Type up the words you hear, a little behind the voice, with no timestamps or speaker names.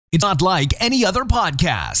It's not like any other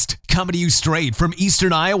podcast. Coming to you straight from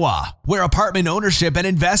Eastern Iowa, where apartment ownership and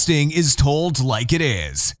investing is told like it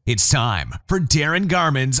is. It's time for Darin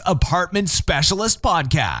Garman's Apartment Specialist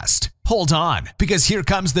Podcast. Hold on, because here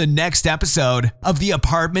comes the next episode of the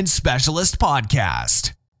Apartment Specialist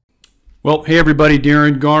Podcast. Well, hey everybody,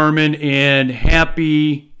 Darin Garman, and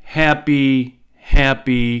happy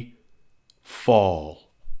fall.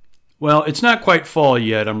 Well, it's not quite fall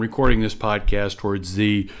yet. I'm recording this podcast towards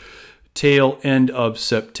the tail end of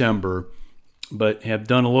September, but have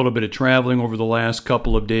done a little bit of traveling over the last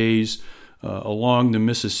couple of days along the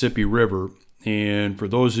Mississippi River. And for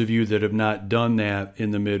those of you that have not done that in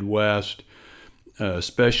the Midwest,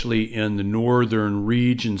 especially in the northern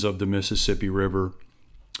regions of the Mississippi River,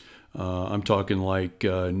 I'm talking like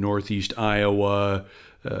northeast Iowa,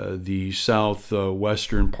 the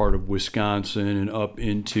southwestern part of Wisconsin, and up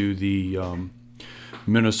into the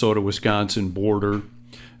Minnesota-Wisconsin border.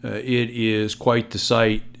 It is quite the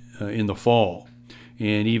sight in the fall.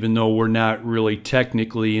 And even though we're not really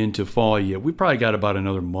technically into fall yet, we probably got about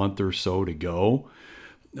another month or so to go.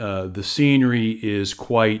 The scenery is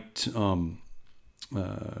quite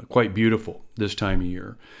beautiful this time of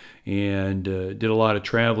year. And did a lot of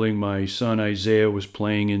traveling. My son Isaiah was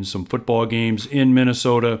playing in some football games in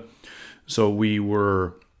Minnesota, so we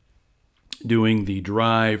were doing the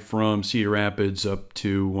drive from Cedar Rapids up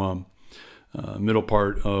to middle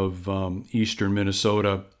part of eastern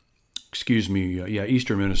Minnesota.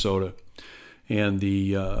 Eastern Minnesota. And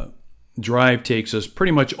the drive takes us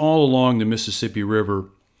pretty much all along the Mississippi River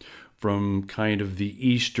from kind of the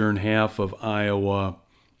eastern half of Iowa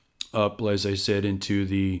up, as I said, into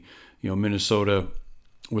the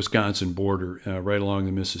Minnesota-Wisconsin border, right along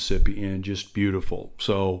the Mississippi, and just beautiful.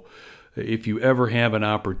 So if you ever have an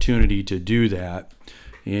opportunity to do that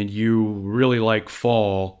and you really like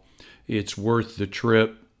fall, it's worth the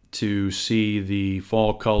trip to see the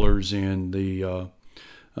fall colors and the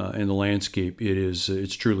landscape.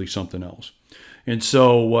 It's truly something else. And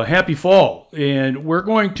so happy fall. And we're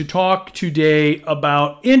going to talk today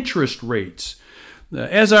about interest rates.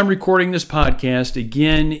 As I'm recording this podcast,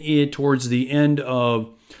 again, towards the end of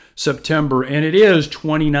September, and it is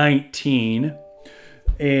 2019,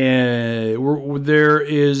 and there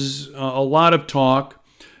is a lot of talk.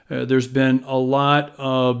 There's been a lot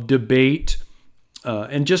of debate,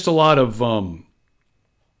 and just a lot of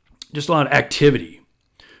activity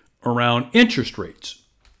around interest rates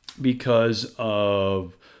because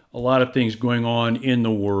of a lot of things going on in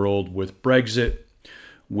the world with Brexit,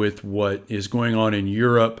 with what is going on in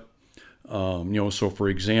Europe. So for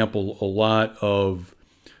example, a lot of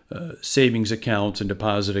savings accounts and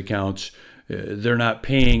deposit accounts, they're not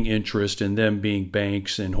paying interest, and them being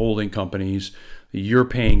banks and holding companies, you're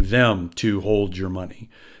paying them to hold your money.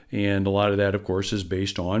 And a lot of that, of course, is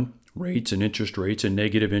based on rates and interest rates and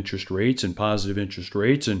negative interest rates and positive interest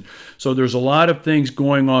rates. And so there's a lot of things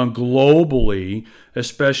going on globally,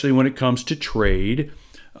 especially when it comes to trade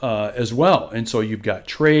as well. And so you've got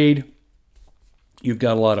trade, you've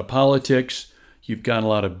got a lot of politics, you've got a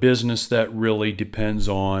lot of business that really depends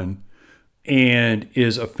on and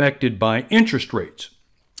is affected by interest rates.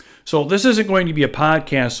 So this isn't going to be a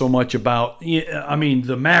podcast so much about,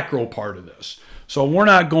 the macro part of this. So we're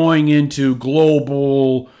not going into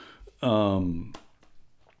global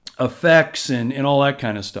effects and all that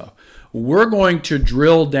kind of stuff. We're going to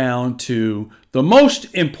drill down to the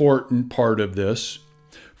most important part of this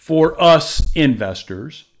for us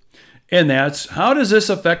investors, and that's, how does this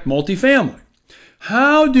affect multifamily?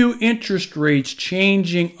 How do interest rates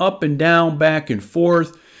changing up and down, back and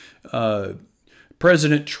forth,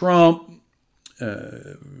 President Trump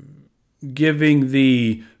giving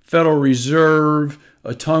the Federal Reserve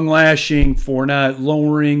a tongue lashing for not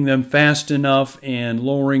lowering them fast enough and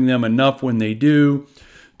lowering them enough when they do,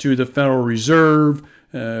 to the Federal Reserve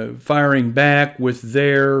firing back with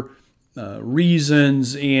their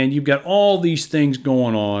reasons, and you've got all these things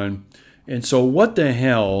going on. And so what the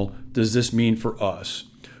hell does this mean for us?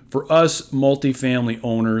 For us multifamily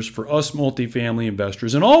owners, for us multifamily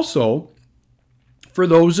investors, and also for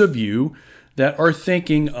those of you that are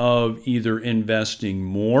thinking of either investing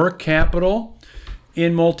more capital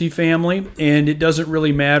in multifamily, and it doesn't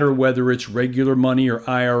really matter whether it's regular money or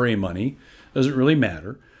IRA money, doesn't really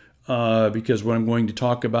matter. Because what I'm going to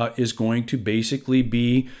talk about is going to basically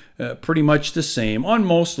be pretty much the same on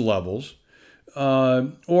most levels.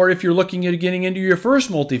 Or if you're looking at getting into your first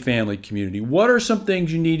multifamily community, what are some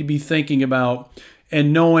things you need to be thinking about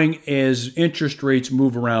and knowing as interest rates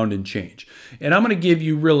move around and change? And I'm going to give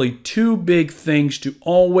you really two big things to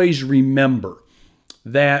always remember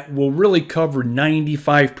that will really cover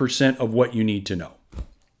 95% of what you need to know.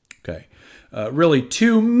 Okay. Really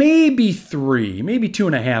two, maybe three, maybe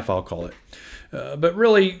 2.5, I'll call it. But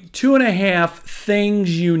really 2.5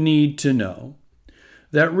 things you need to know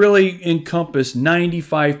that really encompass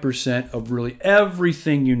 95% of really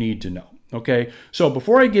everything you need to know. Okay, so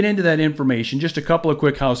before I get into that information, just a couple of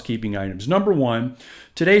quick housekeeping items. Number one,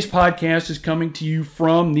 today's podcast is coming to you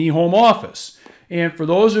from the home office. And for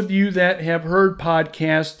those of you that have heard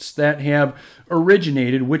podcasts that have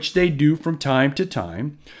originated, which they do from time to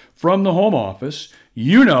time, from the home office,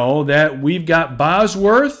 you know that we've got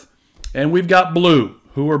Bosworth and we've got Blue.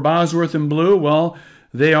 Who are Bosworth and Blue? Well,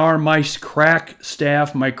 they are my crack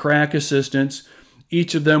staff, my crack assistants,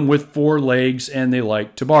 each of them with 4 legs, and they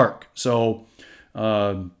like to bark. So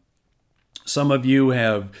some of you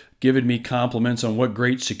have given me compliments on what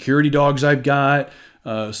great security dogs I've got.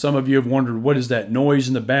 Some of you have wondered, what is that noise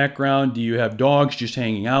in the background? Do you have dogs just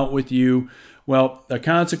hanging out with you? Well, a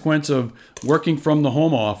consequence of working from the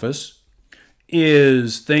home office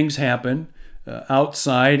is things happen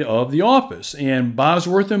outside of the office. And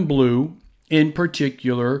Bosworth and Blue, in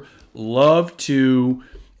particular, love to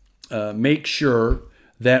make sure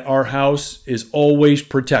that our house is always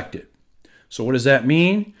protected. So what does that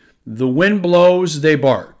mean? The wind blows, they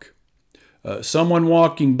bark. Someone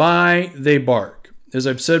walking by, they bark. As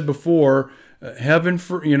I've said before, heaven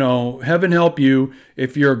help you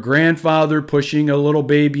if you're a grandfather pushing a little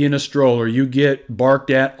baby in a stroller, you get barked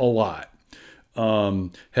at a lot.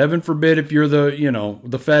 Heaven forbid if you're the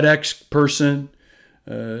FedEx person,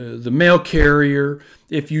 the mail carrier,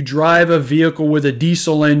 if you drive a vehicle with a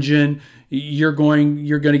diesel engine, you're going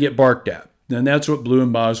to get barked at. And that's what Blue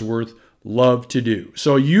and Bosworth love to do.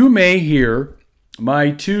 So you may hear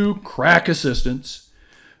my 2 crack assistants,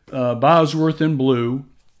 Bosworth and Blue,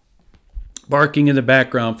 barking in the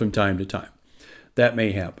background from time to time. That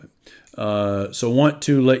may happen. So want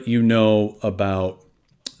to let you know about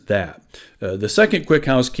that. The second quick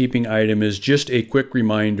housekeeping item is just a quick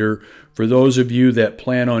reminder for those of you that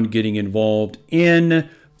plan on getting involved in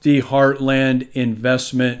the Heartland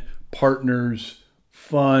Investment Partners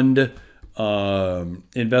Fund,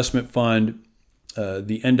 investment fund.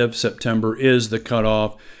 The end of September is the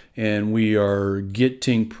cutoff, and we are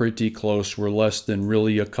getting pretty close. We're less than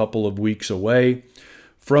really a couple of weeks away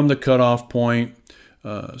from the cutoff point.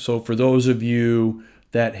 So for those of you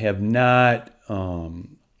that have not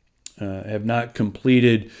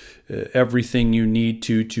completed everything you need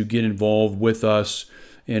to get involved with us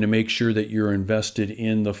and to make sure that you're invested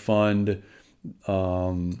in the fund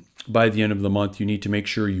by the end of the month, you need to make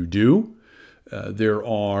sure you do. There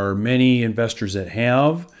are many investors that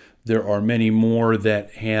have. There are many more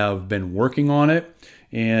that have been working on it.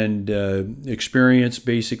 And experience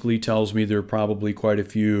basically tells me there are probably quite a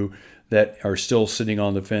few that are still sitting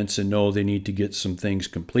on the fence and know they need to get some things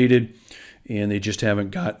completed. And they just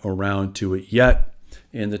haven't got around to it yet.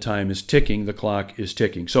 And the time is ticking. The clock is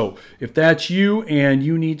ticking. So if that's you and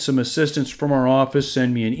you need some assistance from our office,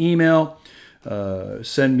 send me an email.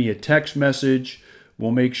 Send me a text message.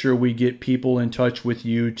 We'll make sure we get people in touch with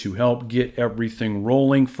you to help get everything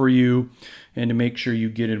rolling for you and to make sure you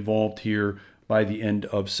get involved here by the end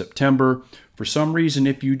of September. For some reason,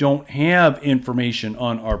 if you don't have information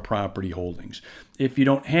on our property holdings, if you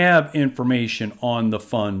don't have information on the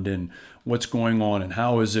fund and what's going on and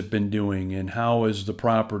how has it been doing and how is the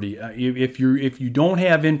property, if you don't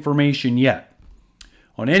have information yet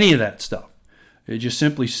on any of that stuff, just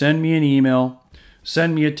simply send me an email,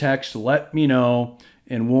 send me a text, let me know,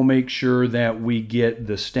 and we'll make sure that we get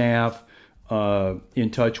the staff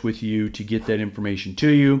in touch with you to get that information to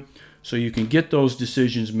you so you can get those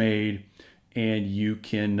decisions made and you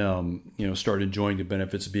can start enjoying the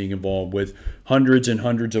benefits of being involved with hundreds and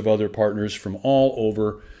hundreds of other partners from all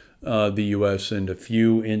over the U.S. and a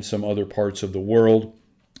few in some other parts of the world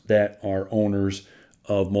that are owners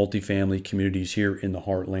of multifamily communities here in the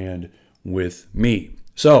Heartland with me.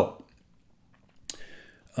 So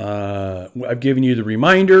I've given you the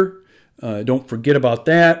reminder. Don't forget about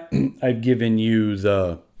that. I've given you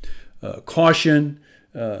the caution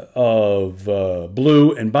of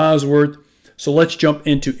Blue and Bosworth. So let's jump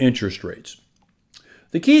into interest rates.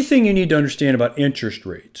 The key thing you need to understand about interest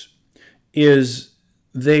rates is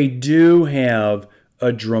they do have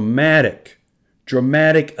a dramatic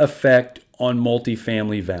effect on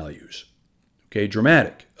multifamily values. Okay,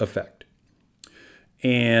 dramatic effect.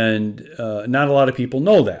 And not a lot of people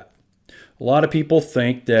know that. A lot of people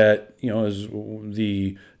think that, as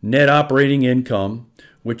the net operating income,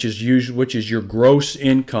 which is your gross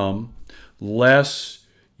income less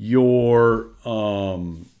your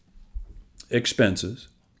expenses,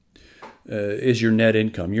 is your net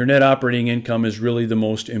income. Your net operating income is really the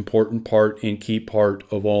most important part and key part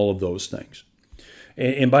of all of those things.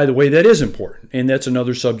 And by the way, that is important. And that's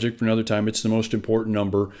another subject for another time. It's the most important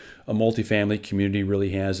number a multifamily community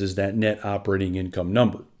really has, is that net operating income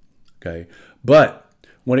number. Okay. But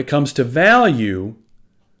when it comes to value,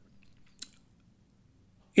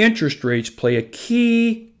 interest rates play a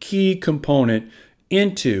key component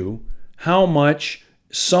into how much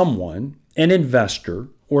someone, an investor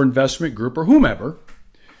or investment group or whomever,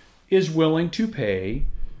 is willing to pay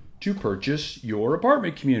to purchase your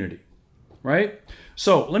apartment community, right?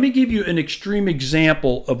 So let me give you an extreme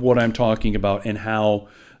example of what I'm talking about and how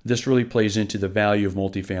this really plays into the value of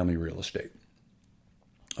multifamily real estate.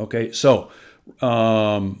 Okay, so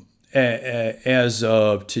as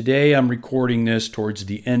of today, I'm recording this towards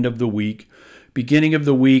the end of the week. Beginning of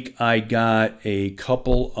the week, I got a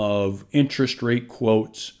couple of interest rate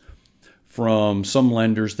quotes from some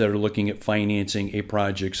lenders that are looking at financing a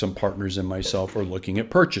project some partners and myself are looking at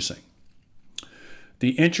purchasing.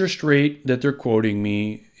 The interest rate that they're quoting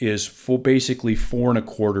me is basically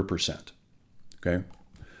 4.25%. Okay,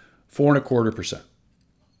 4.25%.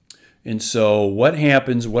 And so what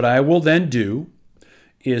happens, what I will then do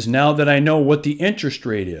is, now that I know what the interest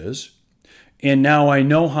rate is, and now I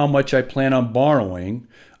know how much I plan on borrowing,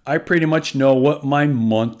 I pretty much know what my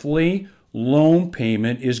monthly loan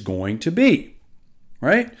payment is going to be,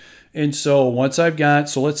 right? And so once I've got,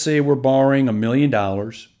 so let's say we're borrowing $1 million,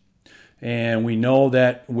 and we know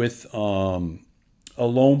that with a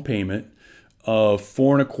loan payment of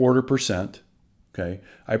 4.25%, okay,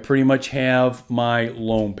 I pretty much have my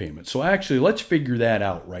loan payment. So actually, let's figure that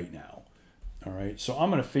out right now. All right, so I'm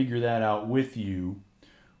going to figure that out with you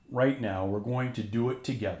right now. We're going to do it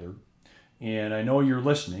together. And I know you're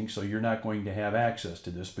listening, so you're not going to have access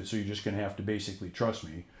to this, but so you're just going to have to basically trust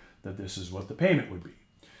me that this is what the payment would be.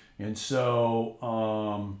 And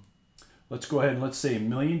so let's go ahead and let's say $1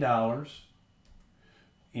 million.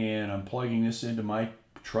 And I'm plugging this into my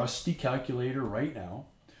trusty calculator right now.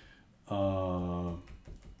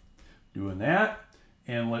 Doing that.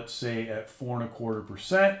 And let's say at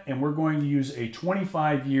 4.25%. And we're going to use a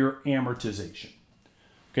 25-year amortization.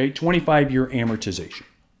 Okay, 25-year amortization.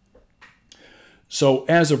 So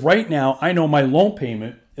as of right now, I know my loan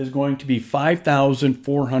payment is going to be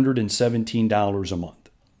 $5,417 a month.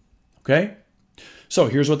 Okay? So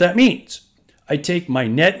here's what that means. I take my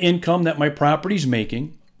net income that my property's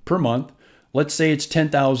making per month. Let's say it's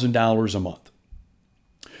 $10,000 a month.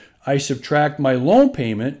 I subtract my loan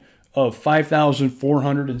payment of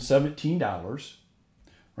 $5,417,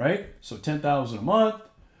 right? So $10,000 a month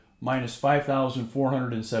minus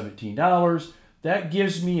 $5,417. That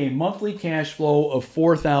gives me a monthly cash flow of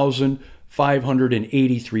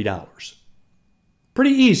 $4,583.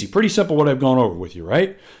 Pretty easy, pretty simple what I've gone over with you,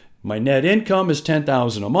 right? My net income is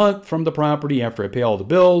 $10,000 a month from the property after I pay all the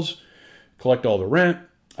bills, collect all the rent.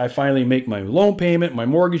 I finally make my loan payment, my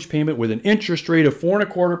mortgage payment with an interest rate of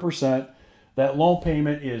 4.25%. That loan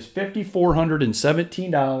payment is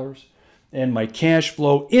 $5,417, and my cash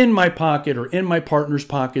flow in my pocket or in my partner's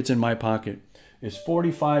pockets in my pocket is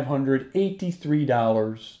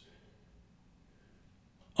 $4,583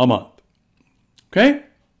 a month. Okay?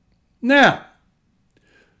 Now,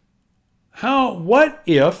 what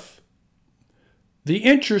if the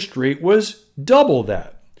interest rate was double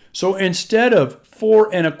that? So instead of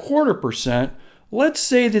 4.25%, let's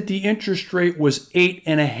say that the interest rate was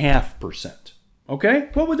 8.5%. Okay?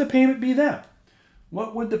 What would the payment be then?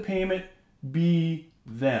 What would the payment be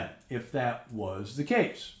then if that was the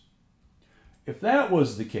case? If that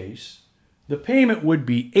was the case, the payment would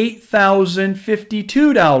be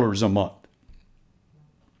 $8,052 a month.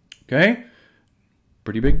 Okay?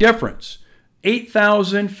 Pretty big difference.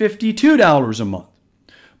 $8,052 a month.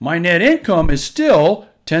 My net income is still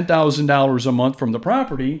 $10,000 a month from the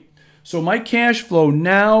property, so my cash flow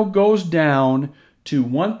now goes down to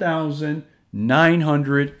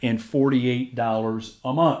 $1,948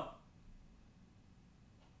 a month.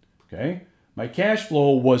 Okay? My cash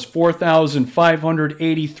flow was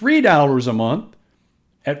 $4,583 a month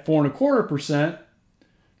at 4.25%.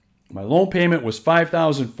 My loan payment was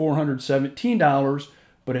 $5,417,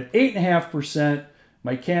 but at 8.5%,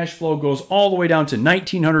 my cash flow goes all the way down to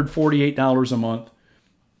 $1,948 a month,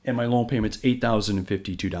 and my loan payment's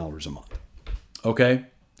 $8,052 a month. Okay?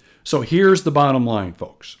 So here's the bottom line,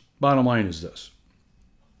 folks. Bottom line is this.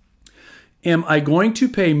 Am I going to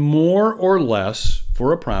pay more or less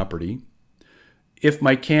for a property if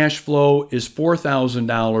my cash flow is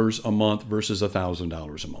 $4,000 a month versus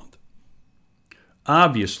 $1,000 a month?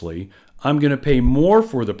 Obviously, I'm going to pay more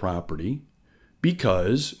for the property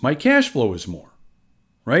because my cash flow is more.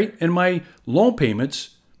 right? And my loan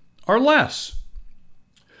payments are less.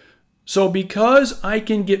 So because I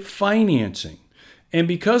can get financing and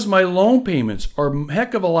because my loan payments are a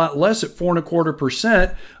heck of a lot less at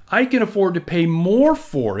 4.25%, I can afford to pay more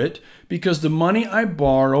for it because the money I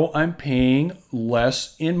borrow, I'm paying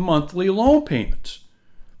less in monthly loan payments.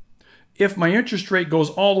 If my interest rate goes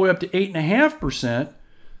all the way up to 8.5%,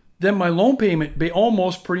 then my loan payment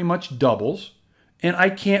almost pretty much doubles, and I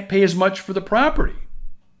can't pay as much for the property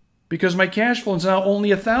because my cash flow is now only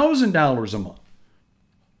 $1,000 a month.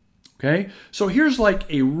 Okay, so here's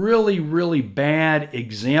like a really, really bad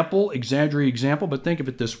example, exaggerated example, but think of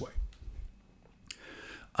it this way.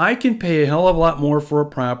 I can pay a hell of a lot more for a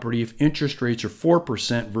property if interest rates are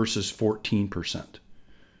 4% versus 14%.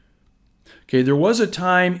 Okay, there was a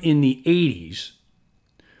time in the 80s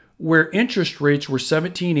where interest rates were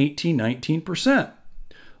 17, 18, 19%.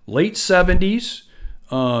 Late 70s,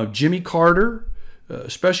 Jimmy Carter,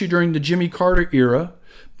 especially during the Jimmy Carter era,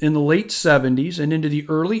 in the late 70s and into the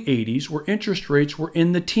early 80s, where interest rates were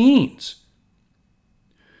in the teens.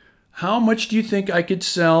 How much do you think I could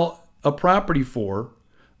sell a property for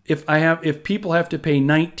if people have to pay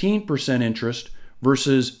 19% interest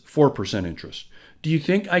versus 4% interest? Do you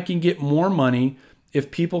think I can get more money if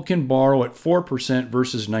people can borrow at 4%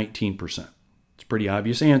 versus 19%? It's a pretty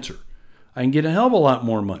obvious answer. I can get a hell of a lot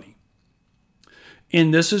more money.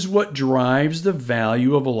 And this is what drives the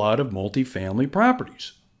value of a lot of multifamily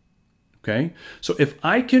properties. Okay? So if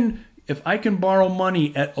I can borrow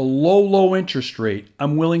money at a low interest rate,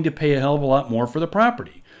 I'm willing to pay a hell of a lot more for the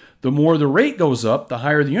property. The more the rate goes up, the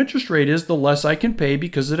higher the interest rate is, the less I can pay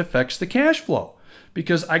because it affects the cash flow.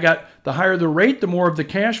 Because the higher the rate, the more of the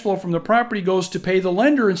cash flow from the property goes to pay the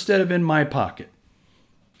lender instead of in my pocket.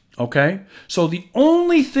 Okay? So the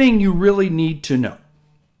only thing you really need to know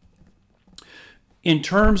in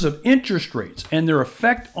terms of interest rates and their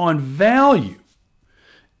effect on value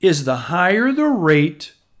is the higher the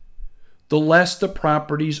rate, the less the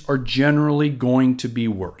properties are generally going to be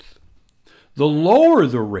worth. The lower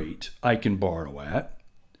the rate I can borrow at,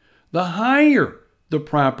 the higher the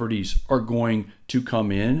properties are going to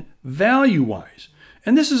come in value-wise.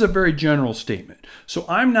 And this is a very general statement. So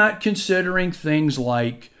I'm not considering things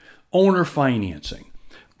like owner financing.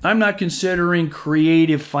 I'm not considering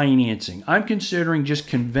creative financing. I'm considering just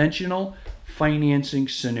conventional financing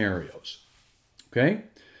scenarios. Okay?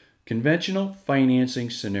 Conventional financing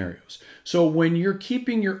scenarios. So when you're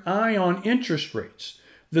keeping your eye on interest rates,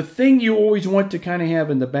 the thing you always want to kind of have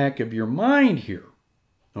in the back of your mind here,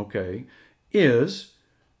 okay, is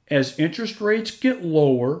as interest rates get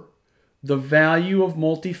lower, the value of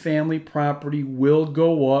multifamily property will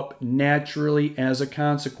go up naturally as a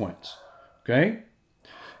consequence. Okay?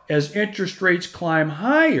 As interest rates climb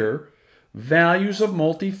higher, values of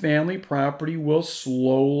multifamily property will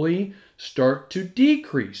slowly start to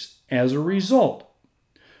decrease as a result.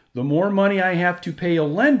 The more money I have to pay a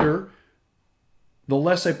lender, the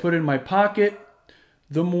less I put in my pocket,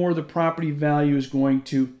 the more the property value is going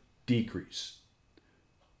to decrease.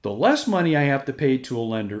 The less money I have to pay to a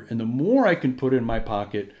lender and the more I can put in my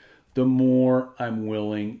pocket, the more I'm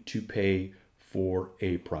willing to pay for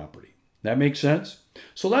a property. That makes sense?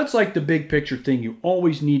 So that's like the big picture thing you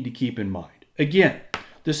always need to keep in mind. Again,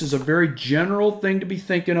 this is a very general thing to be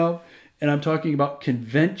thinking of, and I'm talking about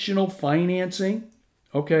conventional financing,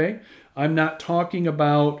 okay? I'm not talking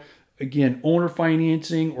about, again, owner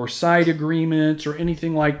financing or side agreements or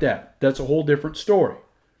anything like that. That's a whole different story.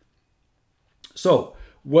 So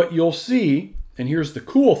what you'll see, and here's the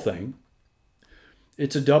cool thing,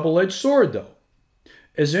 it's a double-edged sword though.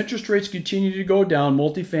 As interest rates continue to go down,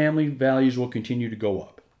 multifamily values will continue to go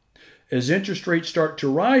up. As interest rates start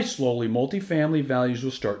to rise slowly, multifamily values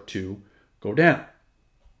will start to go down.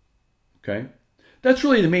 Okay? That's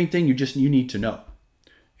really the main thing you need to know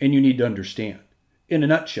and you need to understand in a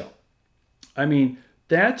nutshell. I mean,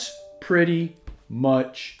 that's pretty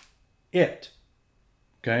much it.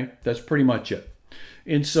 Okay? That's pretty much it.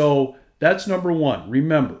 And so that's number one.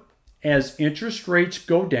 Remember, as interest rates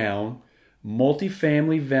go down,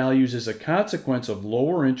 multifamily values as a consequence of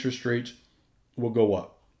lower interest rates will go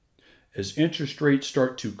up. As interest rates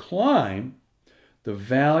start to climb, the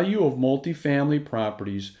value of multifamily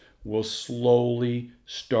properties will slowly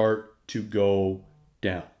start to go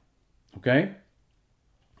down. Okay?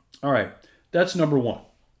 All right, that's number one.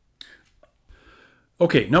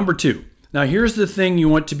 Okay, number two. Now here's the thing you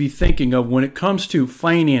want to be thinking of when it comes to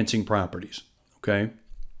financing properties. Okay?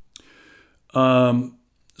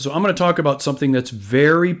 So I'm going to talk about something that's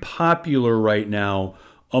very popular right now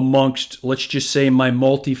amongst, let's just say, my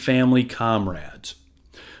multifamily comrades.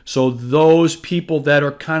 So those people that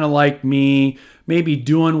are kind of like me, maybe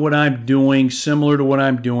doing what I'm doing, similar to what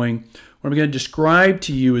I'm doing. What I'm going to describe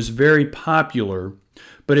to you is very popular,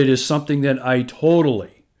 but it is something that I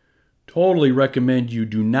totally recommend you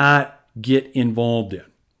do not get involved in.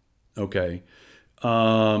 Okay?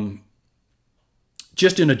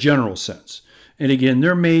 Just in a general sense. And again,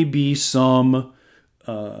 there may be some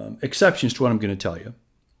exceptions to what I'm going to tell you.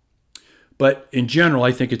 But in general,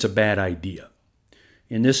 I think it's a bad idea.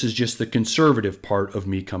 And this is just the conservative part of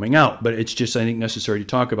me coming out. But it's just, I think, necessary to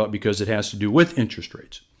talk about because it has to do with interest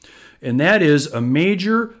rates. And that is a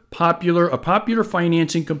popular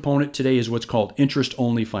financing component today is what's called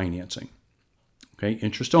interest-only financing. Okay,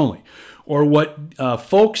 interest only. Or what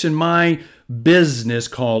folks in my business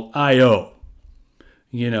call IO.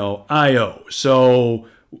 IO. So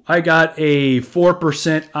I got a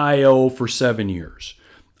 4% IO for 7 years.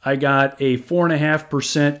 I got a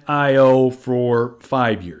 4.5% IO for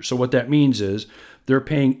 5 years. So what that means is they're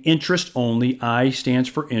paying interest only. I stands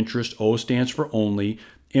for interest. O stands for only.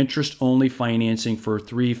 Interest only financing for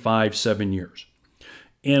 3, 5, 7 years.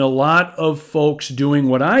 And a lot of folks doing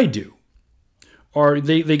what I do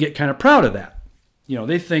they get kind of proud of that.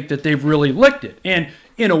 They think that they've really licked it. And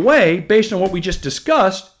in a way, based on what we just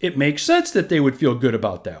discussed, it makes sense that they would feel good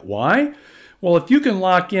about that. Why? Well, if you can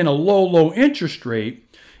lock in a low interest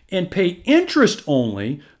rate and pay interest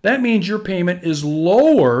only, that means your payment is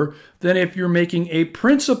lower than if you're making a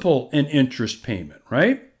principal and interest payment,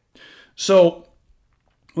 right? So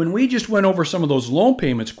when we just went over some of those loan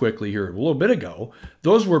payments quickly here a little bit ago,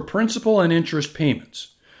 those were principal and interest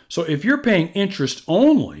payments. So if you're paying interest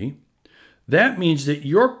only, that means that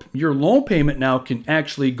your loan payment now can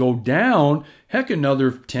actually go down,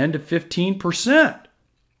 another 10 to 15%.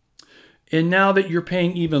 And now that you're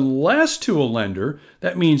paying even less to a lender,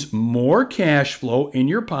 that means more cash flow in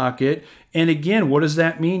your pocket. And again, what does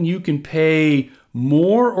that mean? You can pay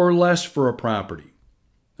more or less for a property.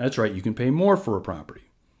 That's right, you can pay more for a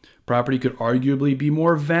property. Property could arguably be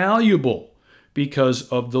more valuable because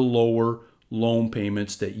of the lower loan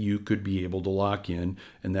payments that you could be able to lock in,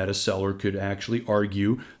 and that a seller could actually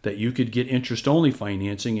argue that you could get interest-only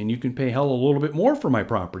financing and you can pay a little bit more for my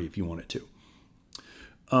property if you wanted to.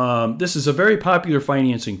 This is a very popular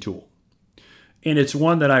financing tool, and it's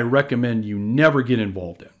one that I recommend you never get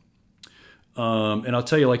involved in. And I'll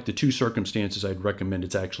tell you the two circumstances I'd recommend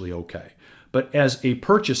it's actually okay. But as a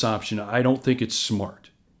purchase option, I don't think it's smart.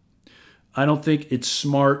 I don't think it's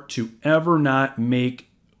smart to ever not make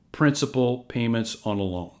principal payments on a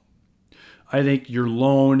loan. I think your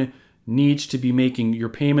payment needs to be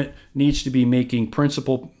making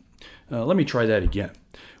principal. Let me try that again.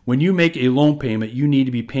 When you make a loan payment, you need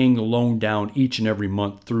to be paying the loan down each and every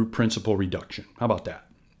month through principal reduction. How about that?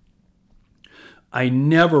 I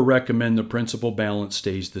never recommend the principal balance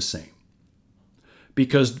stays the same.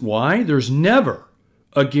 Because why? There's never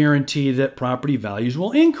a guarantee that property values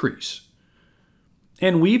will increase.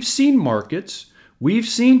 And we've seen markets, we've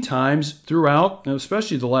seen times throughout,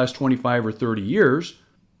 especially the last 25 or 30 years,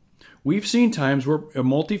 we've seen times where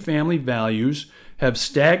multifamily values have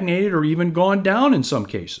stagnated or even gone down in some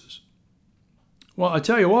cases. Well, I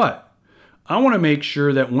tell you what, I want to make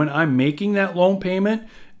sure that when I'm making that loan payment,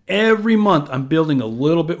 every month I'm building a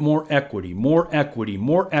little bit more equity, month after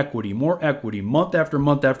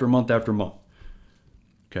month after month after month.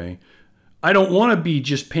 Okay? I don't want to be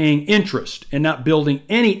just paying interest and not building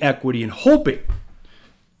any equity and hoping,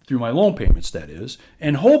 through my loan payments that is,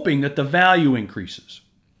 and hoping that the value increases.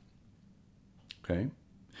 Okay?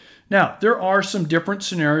 Now, there are some different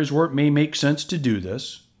scenarios where it may make sense to do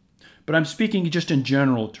this, but I'm speaking just in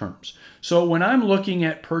general terms. So when I'm looking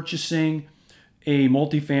at purchasing a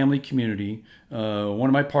multifamily community, one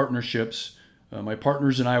of my partnerships, my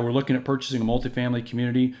partners and I were looking at purchasing a multifamily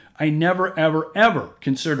community, I never, ever, ever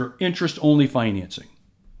consider interest-only financing.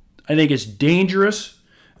 I think it's dangerous.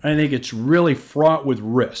 I think it's really fraught with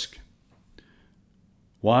risk.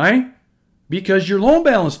 Why? Because your loan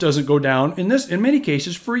balance doesn't go down in many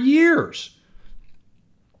cases for years.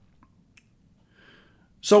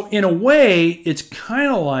 So in a way, it's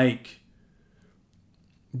kind of like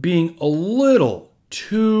being a little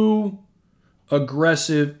too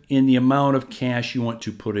aggressive in the amount of cash you want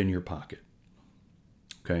to put in your pocket.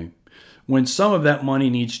 Okay? When some of that money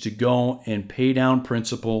needs to go and pay down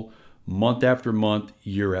principal month after month,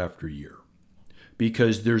 year after year.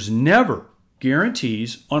 Because there's never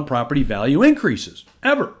guarantees on property value increases,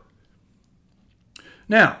 ever.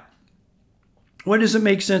 Now, when does it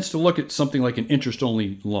make sense to look at something like an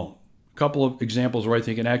interest-only loan? A couple of examples where I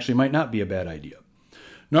think it actually might not be a bad idea.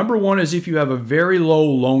 Number one is if you have a very low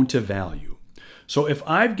loan to value. So if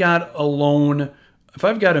I've got a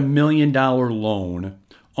 $1 million loan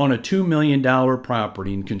on a $2 million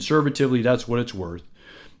property, and conservatively that's what it's worth,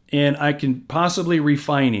 and I can possibly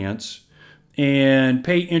refinance and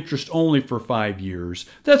pay interest only for 5 years,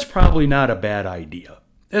 that's probably not a bad idea.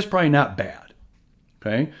 That's probably not bad,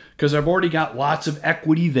 okay? Because I've already got lots of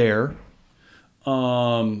equity there,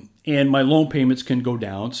 and my loan payments can go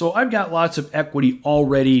down. So I've got lots of equity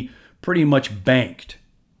already pretty much banked,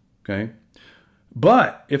 okay?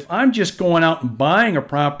 But if I'm just going out and buying a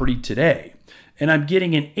property today, and I'm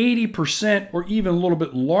getting an 80% or even a little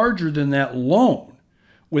bit larger than that loan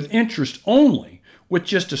with interest only, with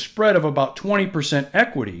just a spread of about 20%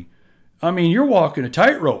 equity, I mean, you're walking a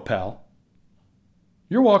tightrope, pal.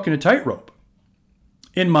 You're walking a tightrope,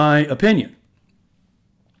 in my opinion.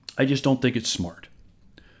 I just don't think it's smart.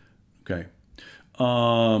 Okay.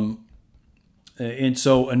 And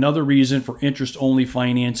so another reason for interest-only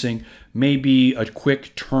financing may be a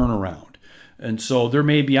quick turnaround. And so there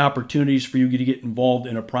may be opportunities for you to get involved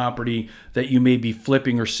in a property that you may be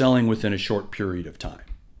flipping or selling within a short period of time.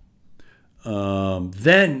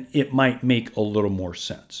 Then it might make a little more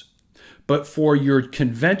sense. But for your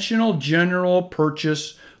conventional general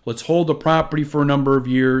purchase, let's hold the property for a number of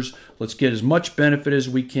years. Let's get as much benefit as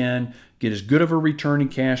we can, get as good of a return in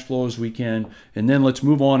cash flow as we can, and then let's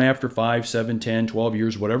move on after 5, 7, 10, 12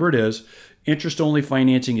 years, whatever it is. Interest-only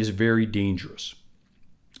financing is very dangerous.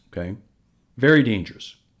 Okay? Very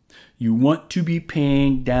dangerous. You want to be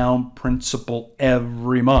paying down principal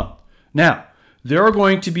every month. Now, there are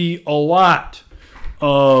going to be a lot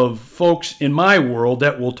of folks in my world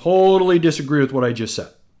that will totally disagree with what I just said.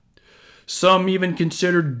 Some even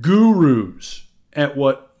considered gurus at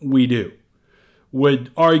what we do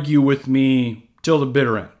would argue with me till the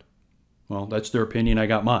bitter end. Well, that's their opinion. I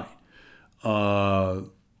got mine.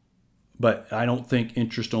 But I don't think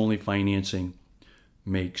interest-only financing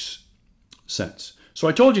makes sense. So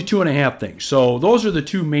I told you 2.5 things. So those are the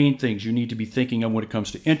two main things you need to be thinking of when it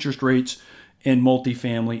comes to interest rates and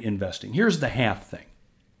multifamily investing. Here's the half thing.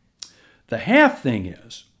 The half thing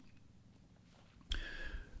is,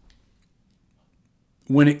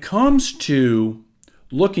 when it comes to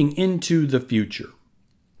looking into the future,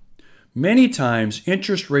 many times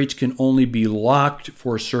interest rates can only be locked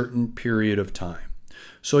for a certain period of time.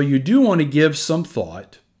 So you do want to give some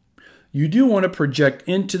thought. You do want to project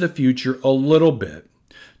into the future a little bit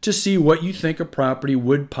to see what you think a property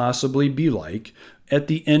would possibly be like at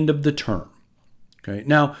the end of the term. Okay.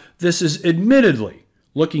 Now, this is admittedly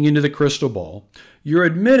looking into the crystal ball. You're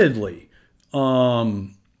admittedly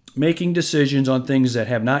making decisions on things that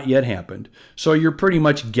have not yet happened, so you're pretty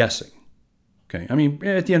much guessing. Okay. I mean,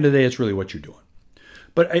 at the end of the day, it's really what you're doing.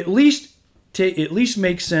 But at least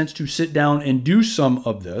makes sense to sit down and do some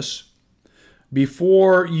of this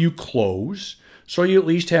before you close, so you at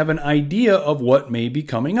least have an idea of what may be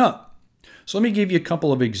coming up. So let me give you a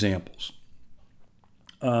couple of examples.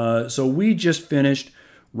 So we just finished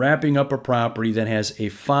wrapping up a property that has a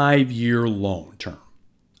 5-year loan term.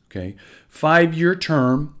 Okay, 5-year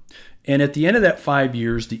term, and at the end of that 5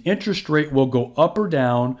 years, the interest rate will go up or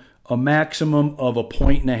down a maximum of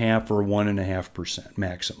 1.5 or 1.5%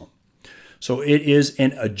 maximum. So it is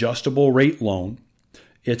an adjustable rate loan.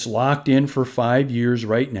 It's locked in for 5 years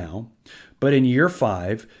right now, but in year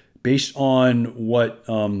 5, based on what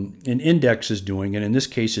an index is doing, and in this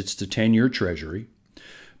case it's the 10-year Treasury,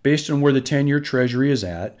 based on where the 10-year Treasury is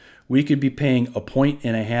at, we could be paying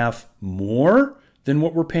 1.5 more than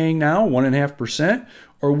what we're paying now, 1.5%,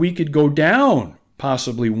 or we could go down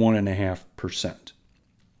possibly 1.5%.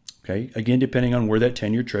 Okay, again, depending on where that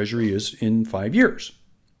 10-year Treasury is in 5 years,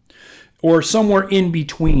 or somewhere in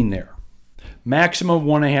between there. Maximum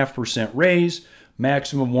 1.5% raise,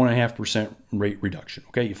 maximum 1.5% rate reduction.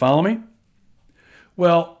 Okay, you follow me?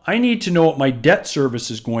 Well, I need to know what my debt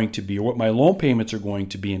service is going to be or what my loan payments are going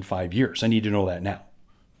to be in 5 years. I need to know that now.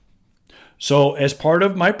 So as part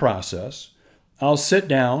of my process, I'll sit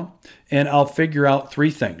down and I'll figure out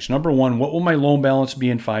 3 things. Number 1, what will my loan balance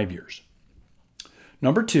be in 5 years?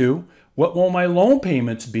 Number 2, what will my loan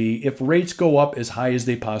payments be if rates go up as high as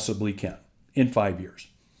they possibly can in 5 years?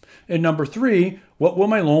 And number 3, what will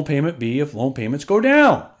my loan payment be if loan payments go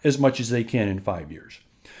down as much as they can in 5 years?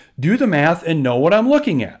 Do the math and know what I'm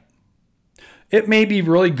looking at. It may be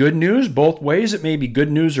really good news both ways. It may be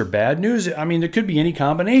good news or bad news. I mean, there could be any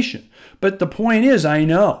combination. But the point is, I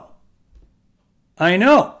know.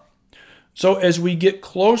 So as we get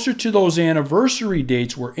closer to those anniversary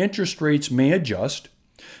dates where interest rates may adjust,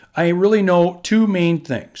 I really know 2 main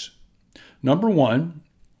things. Number 1,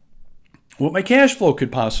 what my cash flow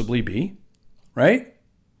could possibly be, right?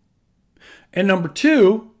 And number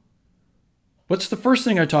 2, what's the first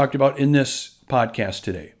thing I talked about in this podcast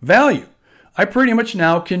today? Value. I pretty much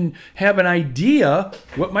now can have an idea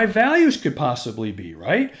what my values could possibly be,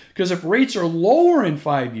 right? Because if rates are lower in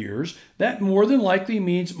 5 years, that more than likely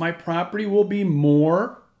means my property will be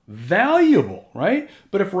more valuable, right?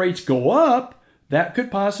 But if rates go up, that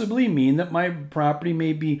could possibly mean that my property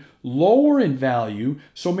may be lower in value.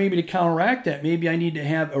 So maybe to counteract that, maybe I need to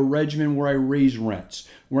have a regimen where I raise rents,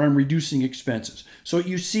 where I'm reducing expenses. So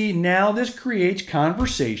you see, now this creates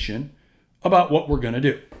conversation about what we're going to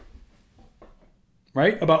do.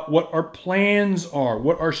 Right? About what our plans are,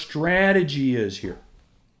 what our strategy is here.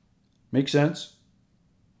 Make sense?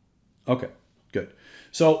 Okay, good.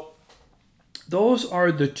 So those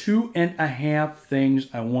are the 2.5 things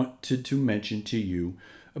I wanted to mention to you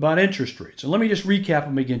about interest rates. And let me just recap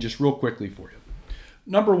them again just real quickly for you.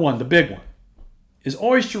 Number one, the big one, is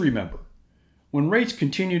always to remember, when rates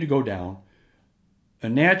continue to go down, a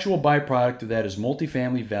natural byproduct of that is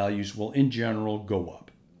multifamily values will in general go up.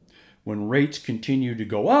 When rates continue to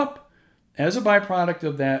go up, as a byproduct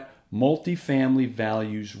of that, multifamily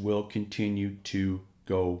values will continue to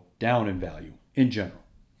go down in value in general.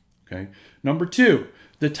 Okay. Number two,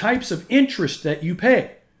 the types of interest that you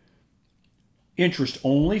pay.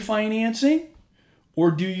 Interest-only financing, or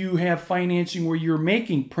do you have financing where you're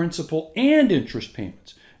making principal and interest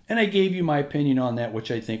payments? And I gave you my opinion on that, which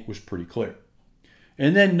I think was pretty clear.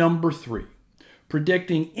 And then number three,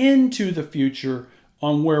 predicting into the future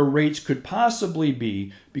on where rates could possibly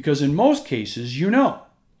be, because in most cases, you know.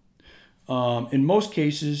 5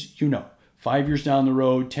 years down the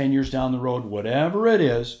road, 10 years down the road, whatever it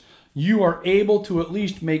is, you are able to at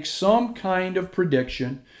least make some kind of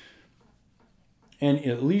prediction and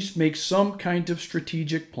at least make some kind of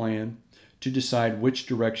strategic plan to decide which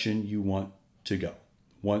direction you want to go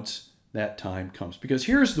once that time comes. Because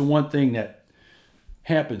here's the one thing that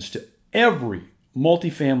happens to every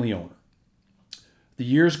multifamily owner. The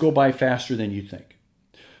years go by faster than you think.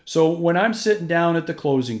 So when I'm sitting down at the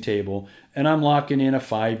closing table and I'm locking in a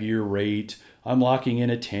 5-year rate, I'm locking in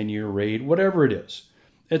a 10-year rate, whatever it is.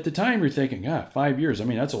 At the time you're thinking, 5 years,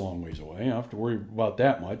 that's a long ways away. I don't have to worry about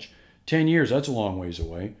that much. 10 years, that's a long ways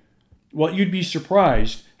away. Well, you'd be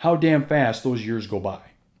surprised how damn fast those years go by.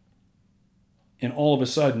 And all of a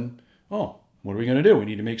sudden, what are we going to do? We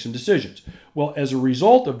need to make some decisions. Well, as a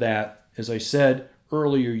result of that, as I said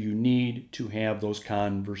earlier, you need to have those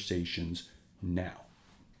conversations now.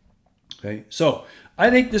 Okay, so I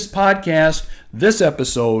think this podcast, this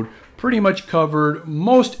episode, pretty much covered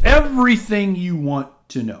most everything you want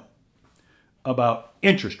to know about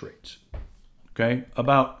interest rates. Okay,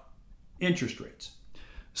 about interest rates.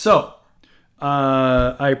 So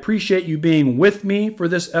I appreciate you being with me for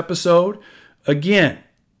this episode. Again,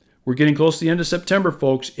 we're getting close to the end of September,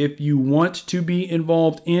 folks. If you want to be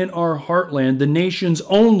involved in our heartland, the nation's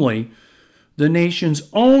only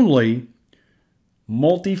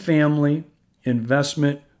multifamily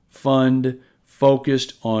investment fund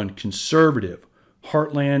focused on conservative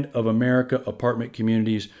heartland of America apartment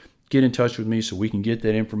communities, get in touch with me so we can get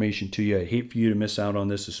that information to you. I hate for you to miss out on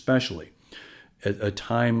this, especially at a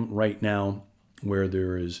time right now where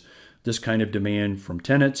there is this kind of demand from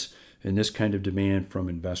tenants and this kind of demand from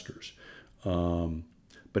investors.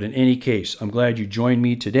 But in any case, I'm glad you joined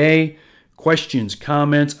me today. Questions,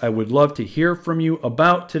 comments, I would love to hear from you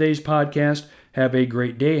about today's podcast. Have a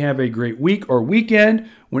great day, have a great week or weekend.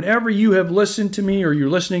 Whenever you have listened to me or you're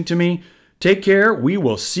listening to me, take care. We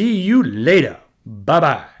will see you later.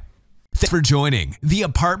 Bye-bye. Thanks for joining the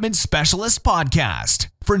Apartment Specialist Podcast.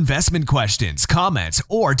 For investment questions, comments,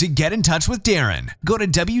 or to get in touch with Darin, go to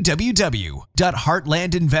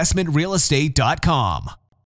www.heartlandinvestmentrealestate.com.